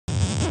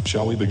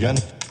Shall we begin?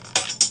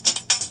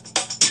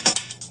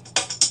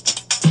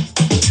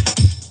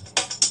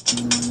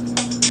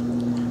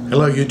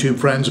 Hello YouTube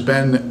friends,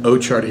 Ben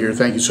Ochart here.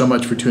 Thank you so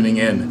much for tuning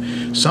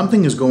in.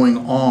 Something is going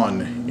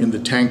on in the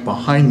tank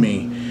behind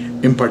me,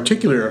 in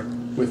particular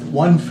with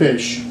one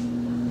fish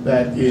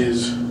that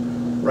is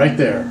right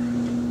there.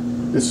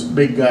 This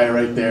big guy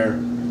right there.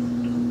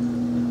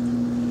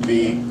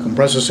 The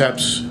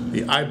Compressiceps,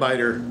 the eye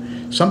biter.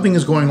 Something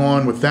is going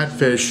on with that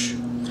fish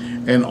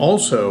and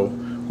also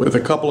with a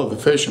couple of the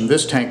fish in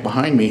this tank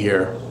behind me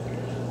here.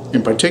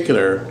 In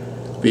particular,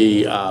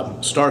 the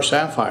Star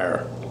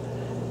Sapphire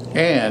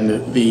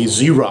and the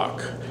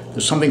Z-Rock.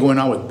 There's something going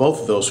on with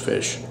both of those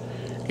fish.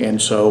 And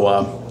so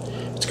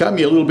it's got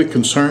me a little bit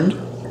concerned.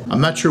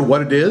 I'm not sure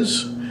what it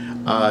is.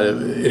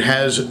 It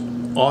has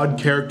odd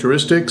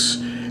characteristics,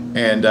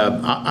 and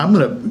I'm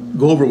gonna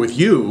go over with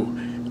you,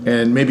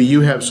 and maybe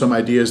you have some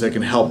ideas that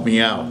can help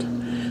me out.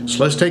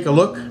 So let's take a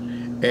look,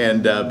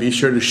 and be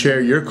sure to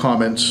share your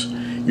comments,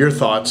 your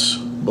thoughts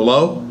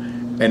below.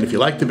 And if you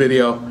like the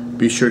video,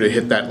 be sure to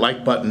hit that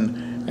like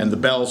button and the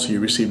bell so you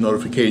receive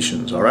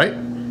notifications, all right?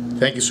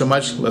 Thank you so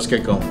much. Let's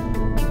get going.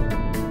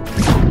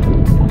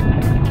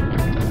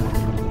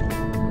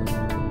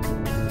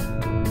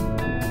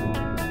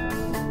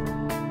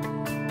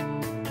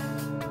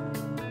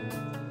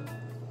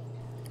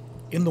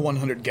 In the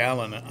 100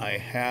 gallon, I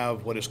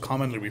have what is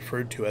commonly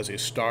referred to as a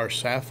Star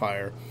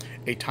Sapphire,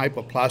 a type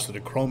of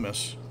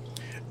Placidochromis.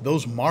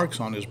 Those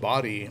marks on his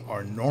body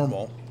are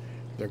normal.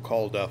 They're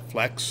called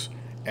flecks,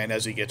 and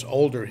as he gets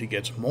older, he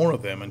gets more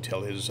of them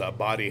until his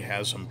body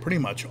has them pretty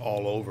much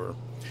all over.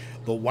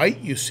 The white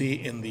you see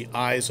in the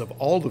eyes of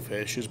all the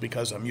fish is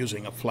because I'm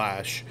using a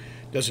flash.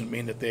 Doesn't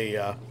mean that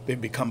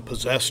they've become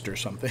possessed or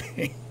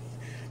something.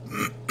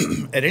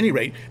 At any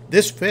rate,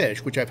 this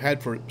fish, which I've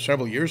had for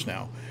several years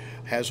now,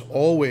 has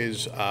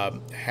always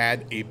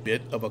had a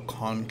bit of a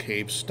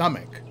concave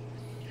stomach.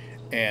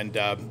 And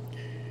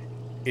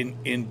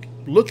in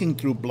looking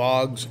through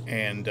blogs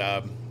and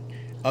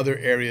other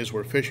areas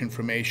where fish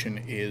information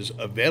is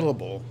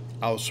available,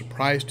 I was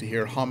surprised to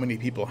hear how many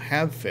people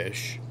have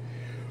fish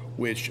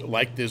which,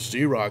 like this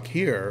Z-Rock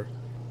here,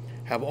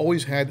 have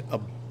always had a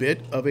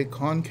bit of a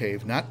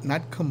concave,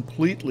 not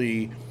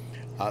completely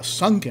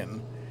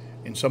sunken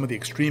in some of the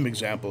extreme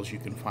examples you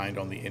can find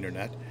on the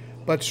internet,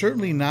 but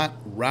certainly not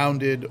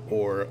rounded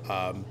or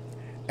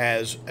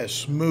as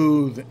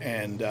smooth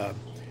and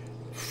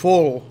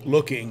full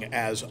looking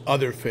as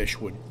other fish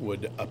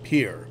would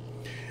appear.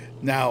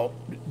 Now,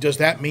 does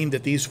that mean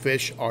that these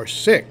fish are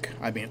sick?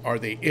 I mean, are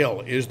they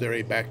ill? Is there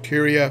a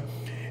bacteria?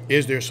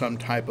 Is there some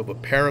type of a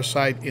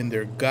parasite in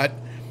their gut?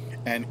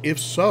 And if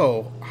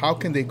so, how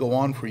can they go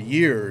on for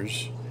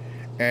years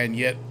and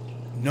yet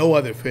no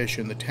other fish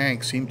in the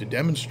tank seem to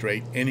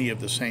demonstrate any of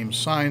the same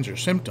signs or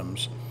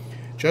symptoms?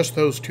 Just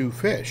those two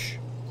fish.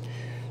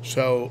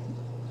 So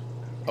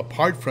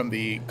apart from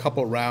the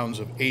couple rounds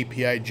of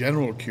API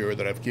general cure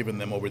that I've given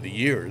them over the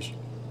years,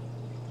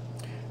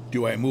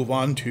 do I move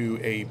on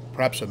to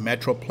perhaps a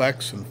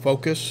Metroplex and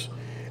Focus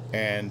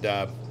and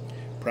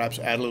perhaps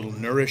add a little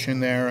Nourish in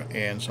there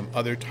and some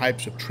other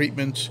types of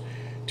treatments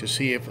to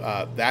see if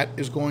that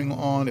is going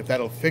on, if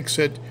that'll fix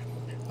it?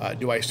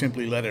 Do I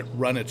simply let it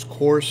run its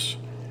course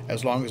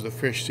as long as the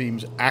fish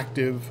seems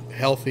active,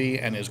 healthy,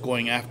 and is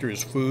going after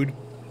his food?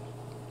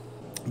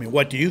 I mean,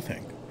 what do you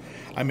think?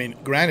 I mean,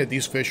 granted,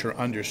 these fish are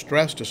under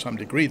stress to some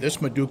degree. This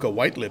Maduka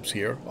white lips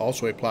here,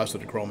 also a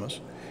Placidochromis,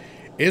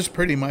 is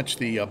pretty much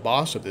the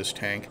boss of this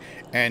tank,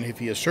 and if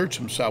he asserts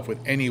himself with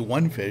any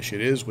one fish,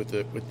 it is with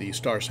the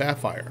Star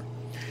Sapphire.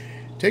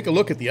 Take a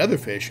look at the other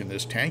fish in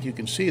this tank. You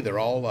can see they're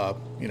all,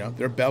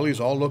 their bellies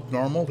all look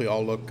normal. They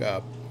all look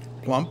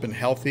plump and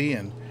healthy,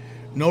 and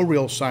no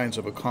real signs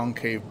of a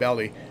concave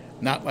belly,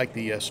 not like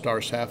the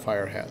Star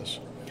Sapphire has.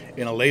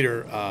 In a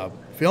later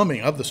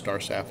filming of the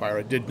Star Sapphire,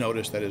 I did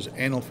notice that his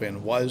anal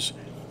fin was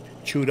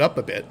chewed up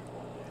a bit,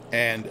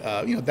 and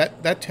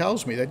that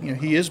tells me that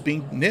he is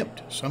being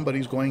nipped.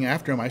 Somebody's going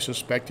after him. I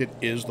suspect it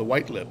is the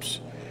white lips,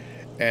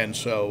 and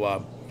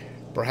so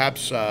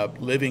perhaps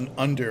living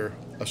under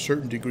a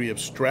certain degree of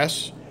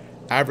stress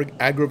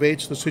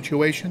aggravates the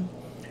situation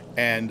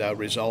and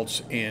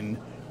results in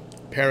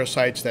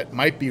parasites that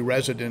might be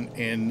resident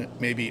in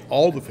maybe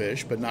all the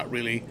fish, but not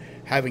really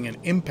having an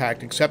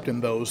impact except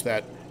in those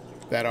that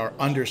are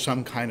under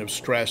some kind of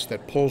stress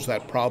that pulls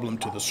that problem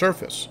to the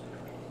surface.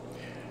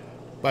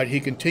 But he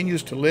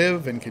continues to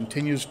live and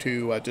continues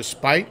to,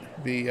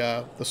 despite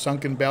the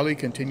sunken belly,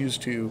 continues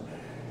to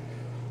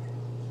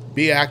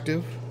be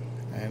active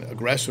and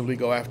aggressively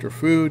go after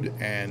food.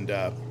 And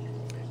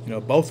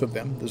both of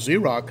them, this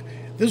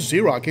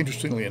Z-Rock,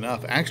 interestingly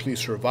enough, actually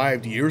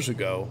survived years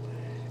ago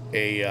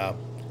a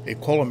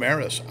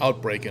Colomaris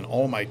outbreak in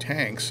all my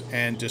tanks,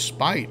 and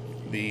despite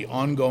the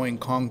ongoing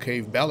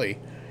concave belly,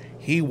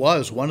 he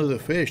was one of the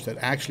fish that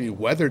actually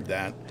weathered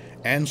that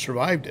and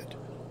survived it.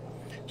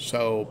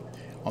 So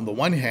on the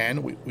one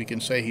hand, we can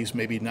say he's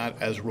maybe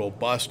not as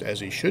robust as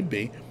he should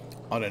be.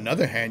 On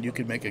another hand, you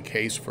could make a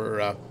case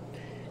for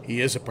he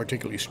is a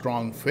particularly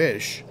strong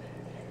fish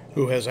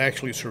who has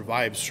actually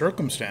survived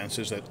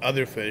circumstances that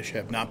other fish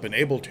have not been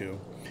able to.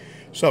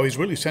 So he's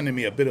really sending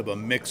me a bit of a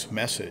mixed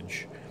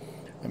message.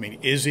 I mean,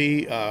 is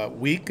he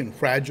weak and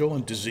fragile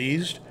and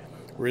diseased,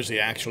 or is he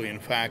actually, in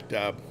fact,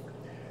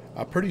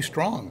 pretty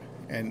strong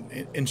and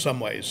in some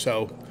ways?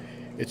 So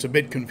it's a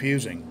bit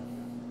confusing.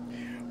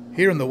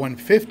 Here in the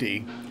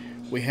 150,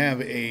 we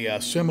have a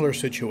similar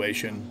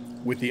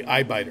situation with the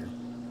eye biter.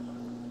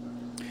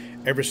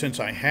 Ever since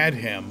I had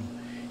him,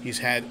 he's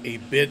had a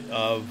bit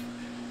of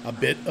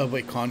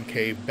a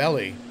concave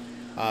belly,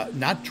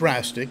 not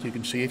drastic. You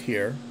can see it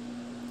here,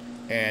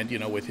 and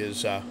with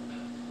his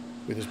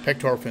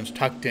pectoral fins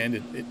tucked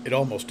in, it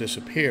almost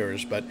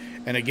disappears. But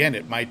and again,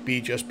 it might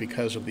be just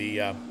because of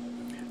the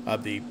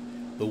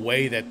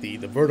way that the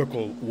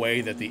vertical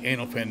way that the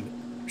anal fin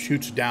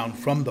shoots down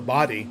from the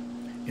body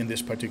in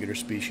this particular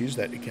species,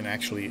 that it can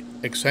actually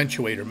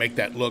accentuate or make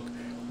that look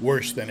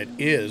worse than it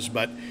is.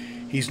 But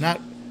he's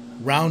not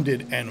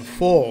rounded and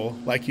full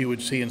like you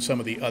would see in some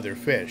of the other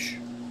fish.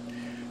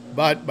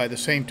 But by the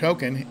same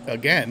token,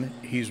 again,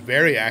 he's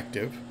very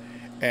active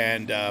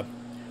and a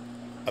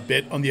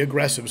bit on the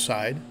aggressive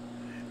side,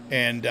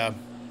 and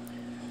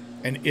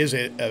is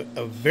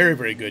a very,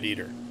 very good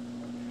eater.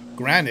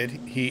 Granted,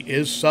 he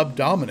is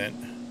subdominant,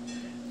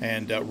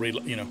 and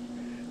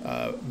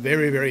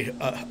very, very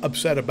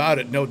upset about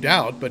it, no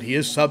doubt. But he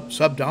is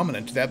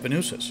subdominant to that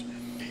Venusus.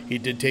 He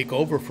did take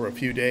over for a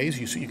few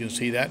days. You can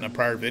see that in a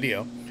prior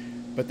video.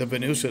 But the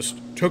Venusus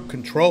took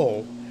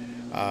control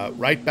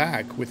right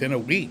back within a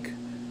week,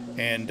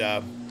 and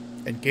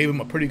gave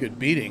him a pretty good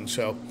beating.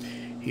 So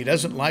he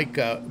doesn't like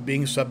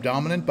being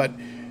subdominant, but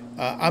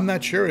I'm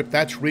not sure if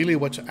that's really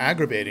what's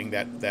aggravating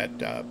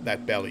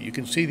that belly. You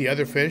can see the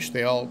other fish;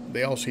 they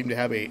all seem to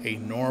have a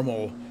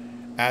normal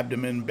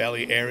abdomen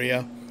belly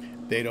area.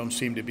 They don't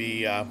seem to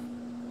be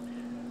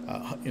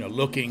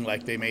looking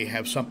like they may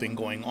have something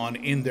going on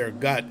in their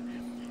gut.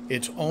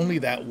 It's only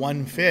that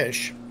one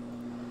fish,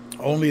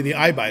 only the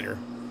eye biter,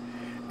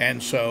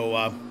 and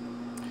so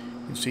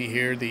you can see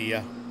here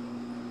the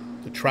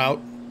trout,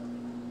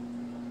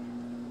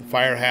 the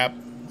fire hap.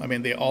 I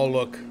mean, they all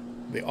look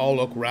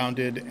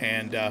rounded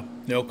and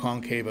no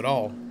concave at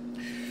all.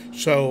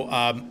 So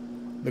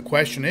the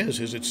question is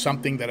it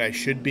something that I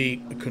should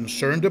be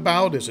concerned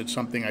about? Is it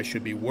something I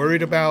should be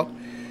worried about?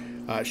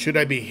 Should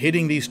I be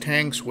hitting these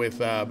tanks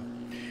with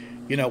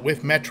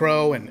with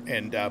Metro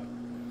and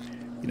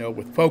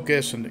with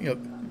Focus,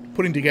 and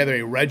putting together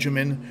a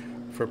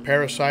regimen for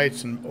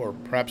parasites or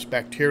perhaps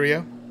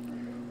bacteria?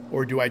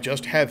 Or do I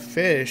just have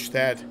fish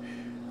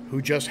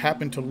who just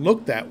happen to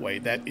look that way?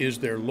 That is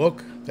their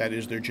look, that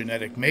is their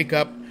genetic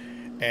makeup,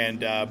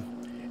 and they're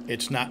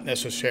not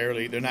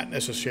necessarily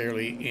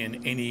in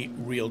any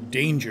real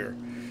danger.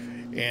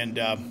 And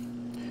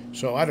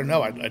so I don't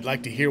know. I'd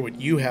like to hear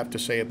what you have to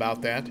say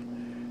about that.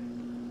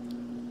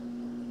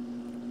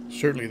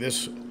 Certainly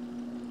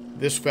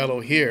this fellow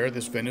here,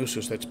 this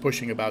Venusus that's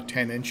pushing about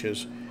 10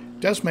 inches,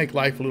 does make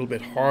life a little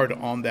bit hard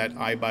on that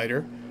eye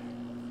biter.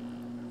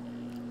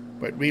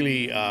 But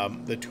really,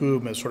 the two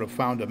of them have sort of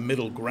found a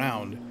middle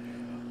ground.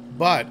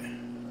 But,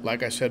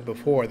 like I said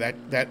before,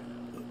 that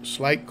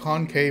slight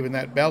concave in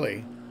that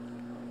belly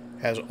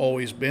has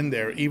always been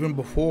there, even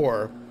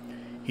before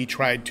he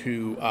tried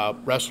to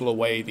wrestle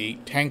away the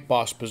tank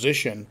boss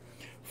position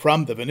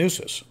from the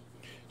Venusus.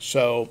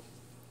 So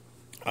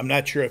I'm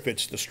not sure if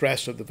it's the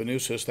stress of the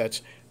Venusus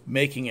that's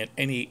making it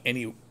any.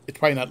 It's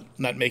probably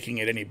not making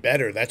it any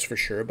better, that's for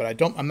sure.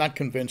 But I'm not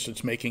convinced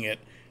it's making it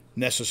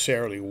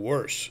necessarily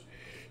worse.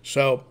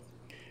 So,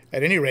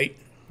 at any rate,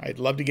 I'd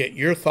love to get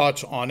your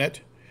thoughts on it.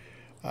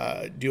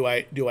 Do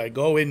I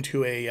go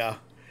into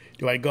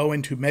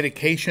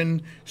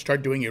medication?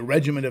 Start doing a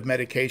regimen of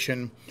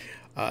medication?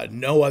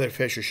 No other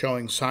fish are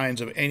showing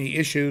signs of any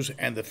issues,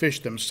 and the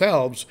fish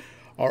themselves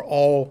are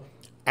all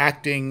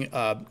acting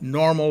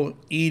normal,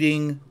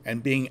 eating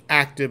and being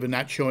active, and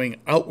not showing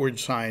outward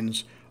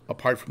signs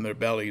apart from their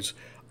bellies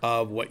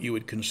of what you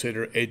would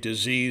consider a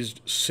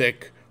diseased,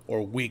 sick,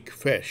 or weak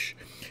fish.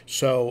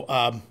 So.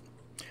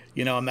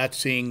 I'm not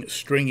seeing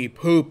stringy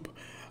poop.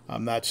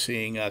 I'm not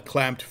seeing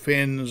clamped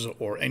fins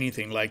or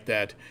anything like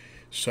that.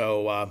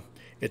 So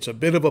it's a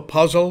bit of a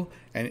puzzle,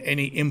 and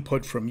any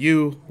input from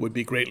you would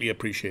be greatly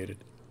appreciated.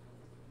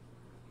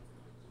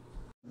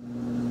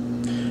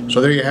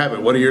 So there you have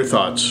it. What are your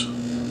thoughts?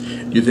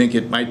 Do you think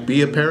it might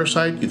be a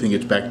parasite? Do you think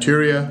it's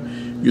bacteria?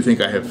 You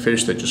think I have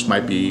fish that just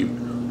might be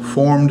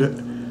formed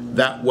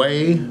that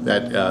way,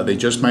 that they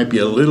just might be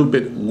a little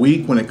bit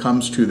weak when it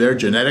comes to their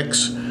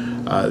genetics?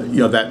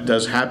 That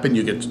does happen.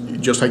 You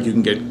get, just like you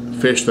can get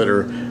fish that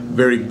are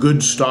very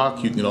good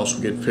stock, you can also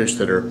get fish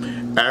that are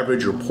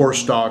average or poor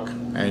stock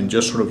and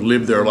just sort of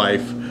live their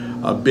life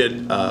a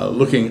bit,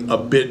 looking a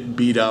bit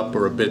beat up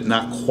or a bit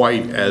not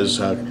quite as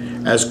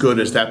good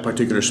as that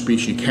particular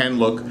species can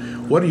look.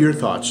 What are your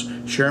thoughts?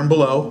 Share them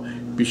below.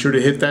 Be sure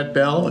to hit that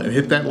bell and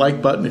hit that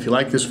like button if you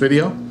like this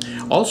video.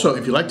 Also,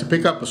 if you'd like to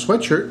pick up a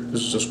sweatshirt,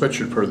 this is a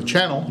sweatshirt for the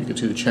channel. You can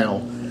see the channel,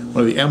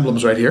 one of the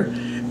emblems right here.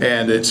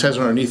 And it says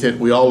underneath it,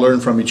 we all learn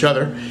from each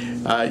other.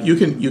 You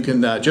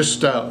can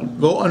just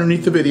go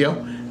underneath the video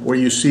where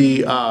you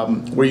see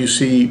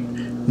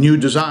new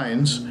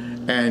designs,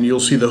 and you'll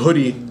see the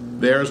hoodie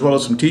there as well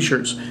as some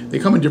t-shirts. They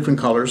come in different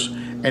colors,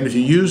 and if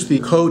you use the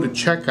code at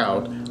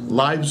checkout,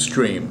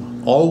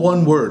 livestream, all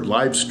one word,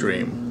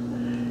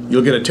 livestream,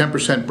 you'll get a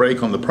 10%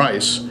 break on the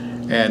price,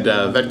 and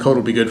that code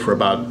will be good for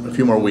about a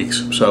few more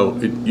weeks, so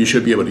you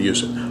should be able to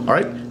use it. All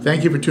right,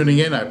 thank you for tuning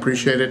in. I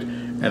appreciate it,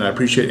 and I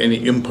appreciate any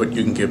input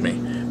you can give me.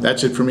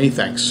 That's it for me.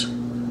 Thanks.